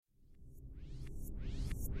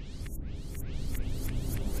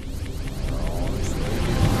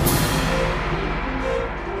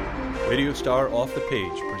Star Off the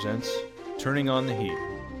Page presents Turning on the Heat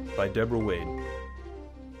by Deborah Wade.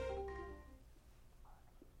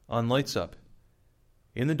 On Lights Up.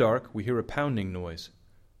 In the dark, we hear a pounding noise.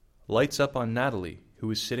 Lights up on Natalie, who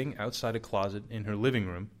is sitting outside a closet in her living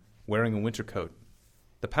room, wearing a winter coat.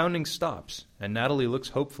 The pounding stops, and Natalie looks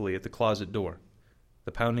hopefully at the closet door.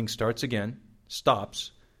 The pounding starts again, stops,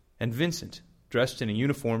 and Vincent, dressed in a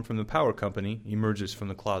uniform from the power company, emerges from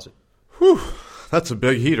the closet. Whew, that's a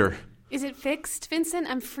big heater. Is it fixed, Vincent?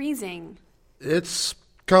 I'm freezing. It's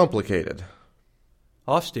complicated.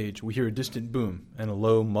 Offstage, we hear a distant boom and a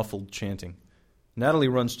low, muffled chanting. Natalie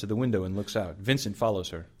runs to the window and looks out. Vincent follows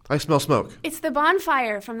her. I smell smoke. It's the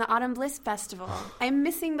bonfire from the Autumn Bliss Festival. I'm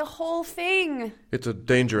missing the whole thing. It's a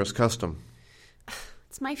dangerous custom.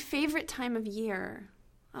 It's my favorite time of year.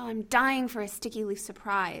 Oh, I'm dying for a sticky leaf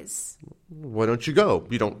surprise. Why don't you go?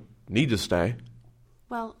 You don't need to stay.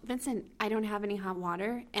 Well, Vincent, I don't have any hot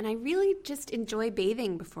water, and I really just enjoy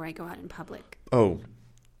bathing before I go out in public. Oh,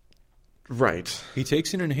 right. He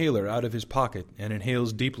takes an inhaler out of his pocket and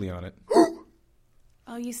inhales deeply on it.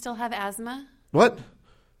 Oh, you still have asthma? What?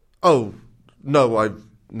 Oh, no, I've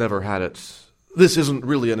never had it. This isn't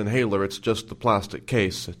really an inhaler, it's just the plastic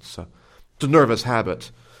case. It's a nervous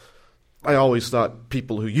habit. I always thought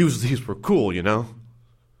people who use these were cool, you know?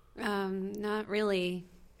 Not really.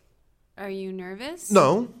 Are you nervous?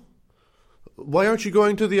 No. Why aren't you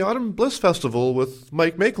going to the Autumn Bliss Festival with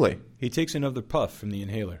Mike Makeley? He takes another puff from the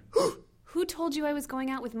inhaler. Who told you I was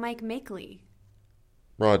going out with Mike Makeley?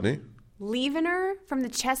 Rodney. Lievener from the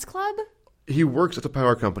chess club? He works at the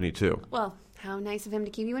power company, too. Well, how nice of him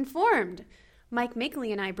to keep you informed. Mike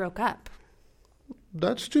Makeley and I broke up.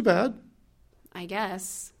 That's too bad. I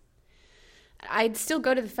guess. I'd still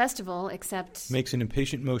go to the festival, except... Makes an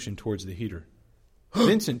impatient motion towards the heater.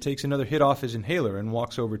 Vincent takes another hit off his inhaler and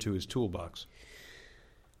walks over to his toolbox.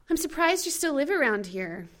 I'm surprised you still live around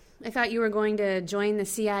here. I thought you were going to join the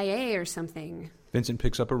CIA or something. Vincent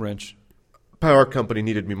picks up a wrench. Power company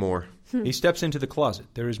needed me more. He steps into the closet.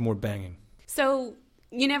 There is more banging. So,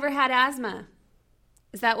 you never had asthma?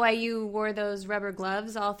 Is that why you wore those rubber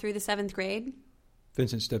gloves all through the 7th grade?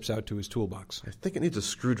 Vincent steps out to his toolbox. I think it needs a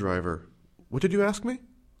screwdriver. What did you ask me?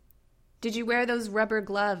 Did you wear those rubber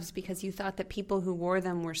gloves because you thought that people who wore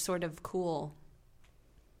them were sort of cool?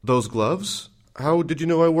 Those gloves? How did you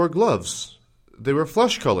know I wore gloves? They were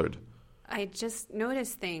flesh-colored. I just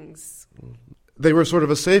noticed things. They were sort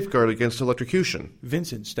of a safeguard against electrocution.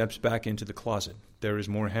 Vincent steps back into the closet. There is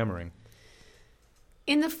more hammering.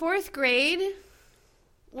 In the 4th grade,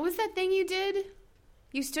 what was that thing you did?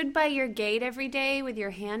 You stood by your gate every day with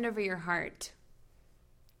your hand over your heart.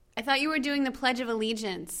 I thought you were doing the Pledge of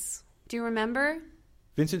Allegiance. Do you remember?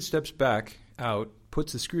 Vincent steps back out,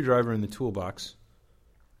 puts the screwdriver in the toolbox.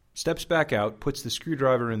 Steps back out, puts the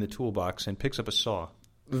screwdriver in the toolbox, and picks up a saw.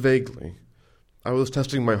 Vaguely. I was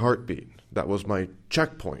testing my heartbeat. That was my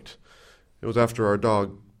checkpoint. It was after our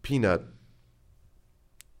dog, Peanut,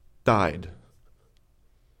 died.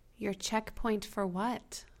 Your checkpoint for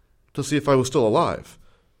what? To see if I was still alive.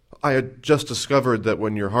 I had just discovered that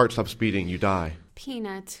when your heart stops beating, you die.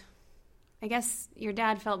 Peanut. I guess your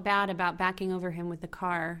dad felt bad about backing over him with the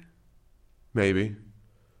car. Maybe.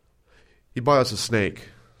 He bought us a snake.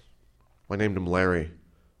 I named him Larry.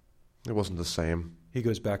 It wasn't the same. He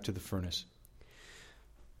goes back to the furnace.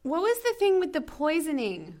 What was the thing with the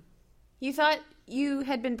poisoning? You thought you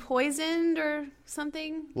had been poisoned or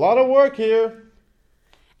something? A lot of work here.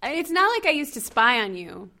 It's not like I used to spy on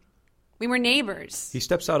you. We were neighbors. He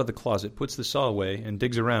steps out of the closet, puts the saw away, and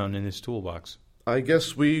digs around in his toolbox. I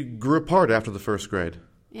guess we grew apart after the 1st grade.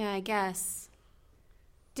 Yeah, I guess.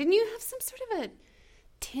 Didn't you have some sort of a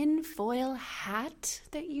tinfoil hat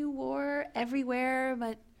that you wore everywhere,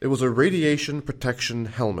 but... It was a radiation protection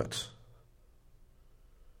helmet.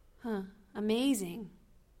 Huh. Amazing.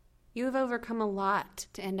 You have overcome a lot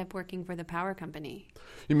to end up working for the power company.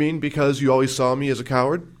 You mean because you always saw me as a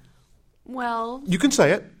coward? Well... You can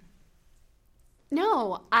say it.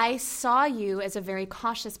 No, I saw you as a very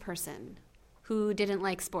cautious person who didn't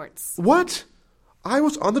like sports. What? I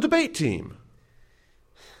was on the debate team.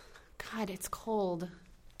 God, it's cold.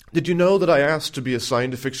 Did you know that I asked to be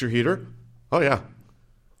assigned to fix your heater? Oh, yeah.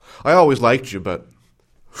 I always liked you, but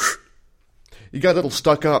you got a little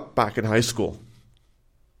stuck up back in high school.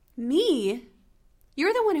 Me?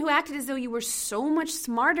 You're the one who acted as though you were so much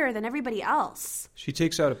smarter than everybody else. She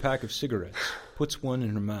takes out a pack of cigarettes, puts one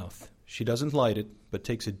in her mouth. She doesn't light it, but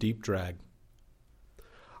takes a deep drag.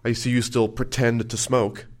 I see you still pretend to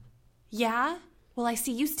smoke. Yeah? Well, I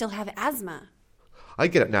see you still have asthma. I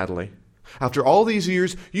get it, Natalie. After all these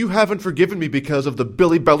years, you haven't forgiven me because of the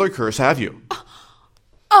Billy Beller curse, have you?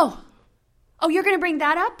 Oh! Oh, you're going to bring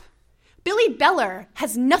that up? Billy Beller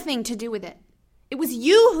has nothing to do with it. It was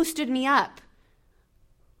you who stood me up.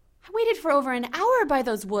 I waited for over an hour by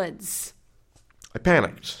those woods. I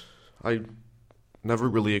panicked. I never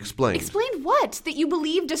really explained. Explained what? That you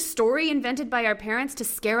believed a story invented by our parents to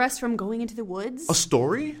scare us from going into the woods? A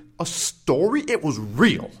story? A story? It was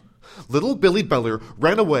real. Little Billy Beller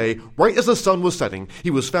ran away right as the sun was setting.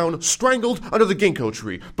 He was found strangled under the ginkgo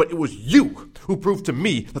tree. But it was you who proved to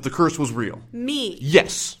me that the curse was real. Me?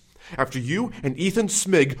 Yes. After you and Ethan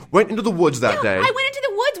Smig went into the woods that day. I went into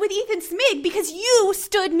the woods with Ethan Smig because you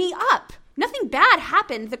stood me up. Nothing bad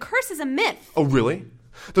happened. The curse is a myth. Oh, really?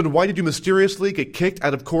 Then why did you mysteriously get kicked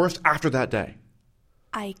out of chorus after that day?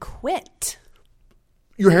 I quit.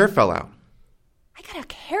 Your hair fell out. I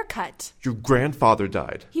got a haircut. Your grandfather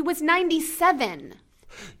died. He was 97.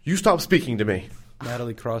 You stopped speaking to me.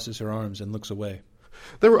 Natalie crosses her arms and looks away.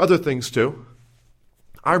 There were other things, too.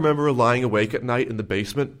 I remember lying awake at night in the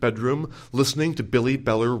basement bedroom, listening to Billy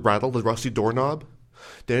Beller rattle the rusty doorknob.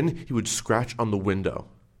 Then he would scratch on the window.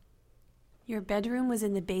 Your bedroom was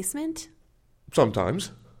in the basement?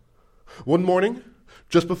 Sometimes. One morning,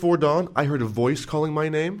 just before dawn, I heard a voice calling my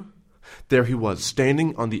name. There he was,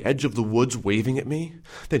 standing on the edge of the woods, waving at me.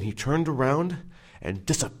 Then he turned around and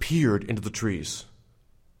disappeared into the trees.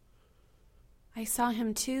 I saw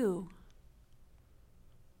him too.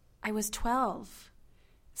 I was 12.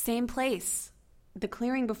 Same place. The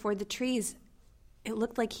clearing before the trees. It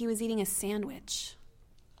looked like he was eating a sandwich.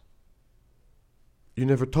 You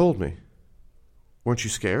never told me. Weren't you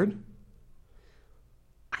scared?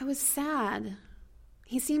 I was sad.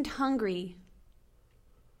 He seemed hungry.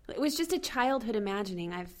 It was just a childhood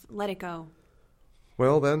imagining. I've let it go.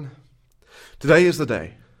 Well, then, today is the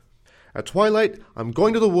day. At twilight, I'm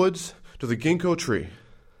going to the woods, to the ginkgo tree.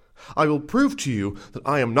 I will prove to you that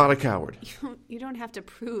I am not a coward. You don't have to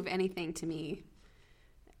prove anything to me.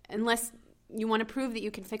 Unless you want to prove that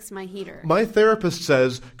you can fix my heater. My therapist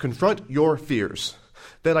says, confront your fears.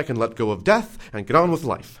 Then I can let go of death and get on with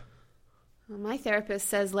life. Well, my therapist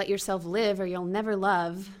says let yourself live or you'll never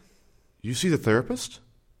love. You see the therapist?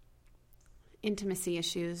 Intimacy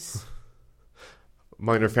issues.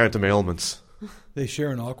 Minor phantom ailments. They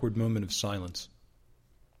share an awkward moment of silence.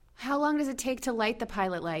 How long does it take to light the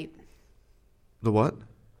pilot light? The what?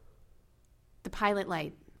 The pilot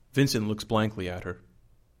light. Vincent looks blankly at her.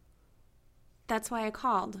 That's why I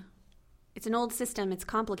called. It's an old system. It's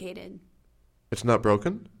complicated. It's not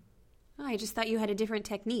broken? Oh, I just thought you had a different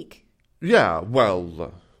technique. Yeah,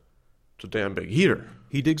 well, it's a damn big heater.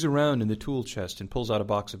 He digs around in the tool chest and pulls out a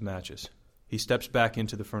box of matches. He steps back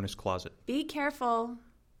into the furnace closet. Be careful.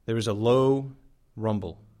 There is a low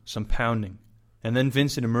rumble, some pounding, and then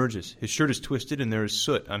Vincent emerges. His shirt is twisted and there is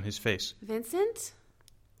soot on his face. Vincent?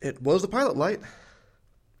 It was the pilot light.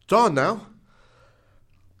 It's on now.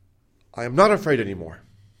 I am not afraid anymore.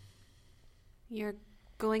 You're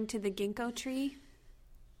going to the ginkgo tree?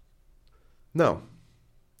 No.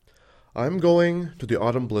 I'm going to the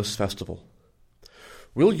Autumn Bliss Festival.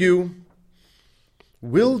 Will you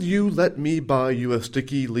let me buy you a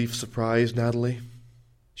sticky leaf surprise, Natalie?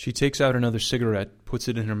 She takes out another cigarette, puts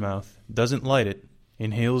it in her mouth, doesn't light it,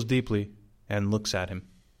 inhales deeply, and looks at him.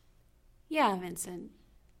 Yeah, Vincent.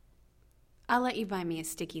 I'll let you buy me a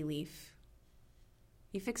sticky leaf.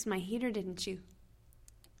 You fixed my heater, didn't you?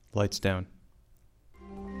 Lights down.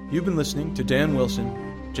 You've been listening to Dan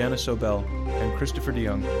Wilson, Janice Sobel, and Christopher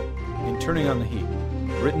DeYoung in Turning on the Heat,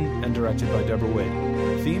 written and directed by Deborah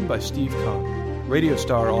Wade, theme by Steve Kahn. Radio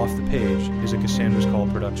Star Off the Page is a Cassandra's Call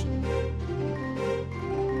production.